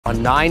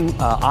On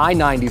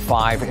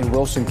I-95 in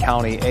Wilson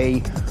County, a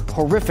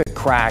horrific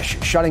crash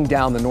shutting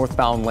down the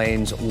northbound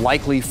lanes,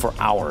 likely for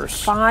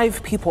hours.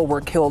 5 people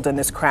were killed in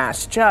this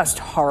crash. Just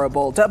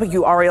horrible.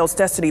 WRAL's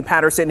Destinee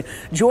Patterson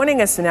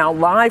joining us now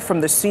live from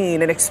the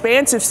scene. An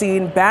expansive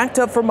scene backed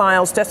up for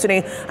miles.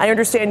 Destinee, I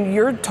understand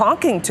you're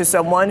talking to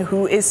someone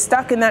who is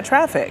stuck in that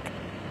traffic.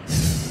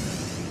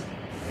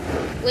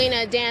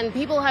 Lena, Dan,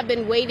 people have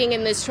been waiting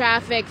in this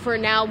traffic for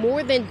now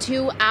more than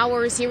 2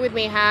 hours. Here with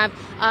me have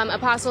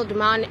Apostle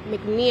Damon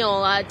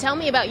McNeil. Tell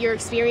me about your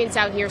experience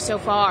out here so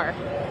far.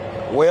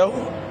 Well,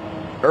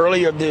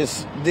 earlier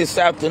this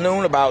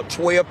afternoon, about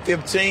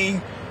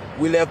 12:15,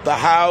 we left the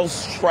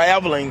house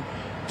traveling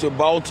to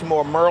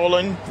Baltimore,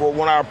 Maryland, for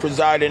when our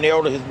presiding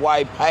elder, his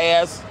wife,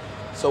 passed.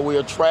 So we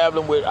are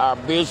traveling with our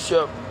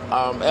bishop,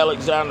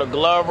 Alexander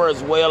Glover,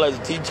 as well as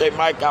TJ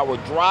Mike, our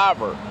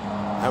driver.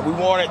 And we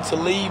wanted to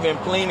leave in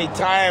plenty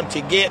time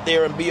to get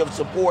there and be of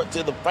support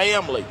to the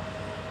family.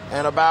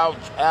 And about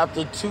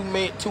after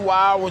 2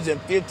 hours and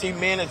 15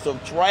 minutes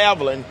of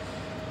traveling,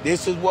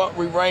 this is what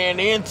we ran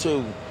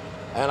into.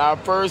 And our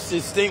first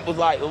instinct was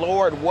like,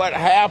 Lord, what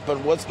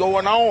happened? What's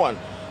going on?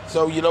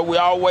 So, we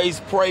always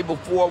pray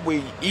before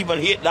we even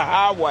hit the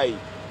highway.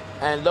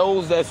 And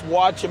those that's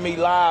watching me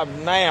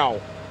live now,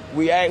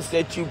 we ask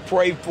that you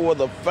pray for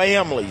the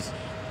families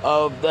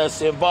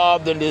that's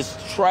involved in this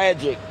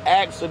tragic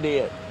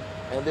accident.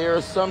 And there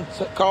are some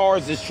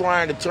cars that's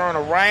trying to turn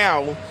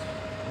around,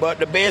 but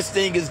the best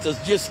thing is to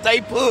just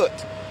stay put.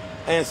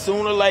 And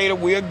sooner or later,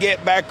 we'll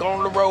get back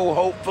on the road,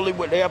 hopefully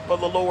with the help of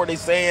the Lord. They're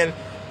saying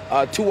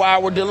a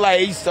 2-hour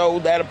delay, so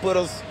that'll put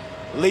us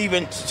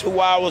leaving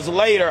 2 hours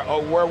later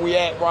or where we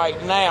at right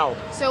now.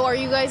 So are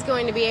you guys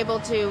going to be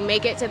able to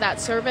make it to that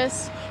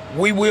service?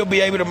 We will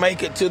be able to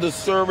make it to the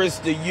service.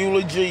 The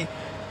eulogy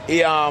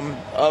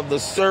of the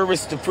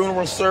service, the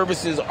funeral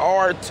services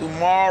are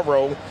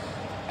tomorrow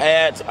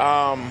at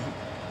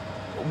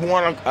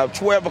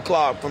 12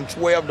 o'clock, from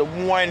 12 to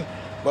 1.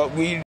 But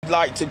we'd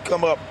like to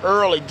come up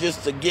early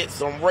just to get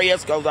some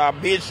rest because our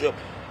bishop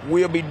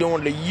will be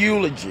doing the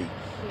eulogy.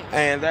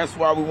 And that's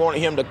why we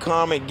wanted him to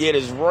come and get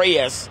his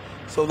rest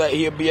so that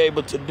he'll be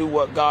able to do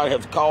what God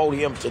has called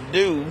him to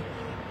do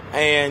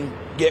and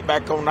get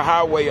back on the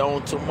highway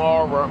on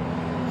tomorrow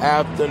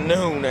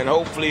afternoon. And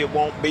hopefully it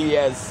won't be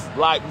as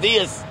like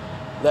this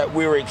that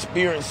we're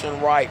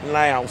experiencing right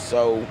now.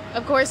 So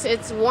of course,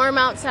 it's warm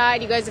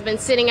outside. You guys have been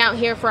sitting out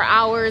here for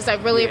hours. I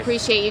really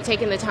appreciate you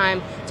taking the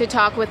time to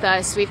talk with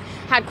us. We've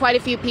had quite a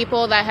few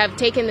people that have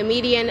taken the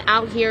median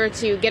out here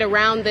to get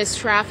around this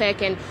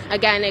traffic, and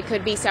again, it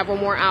could be several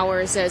more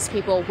hours as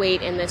people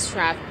wait in this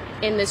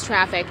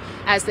traffic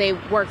as they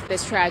work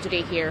this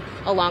tragedy here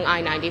along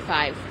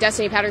I-95.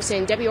 Destinee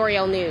Patterson,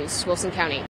 WRAL News, Wilson County.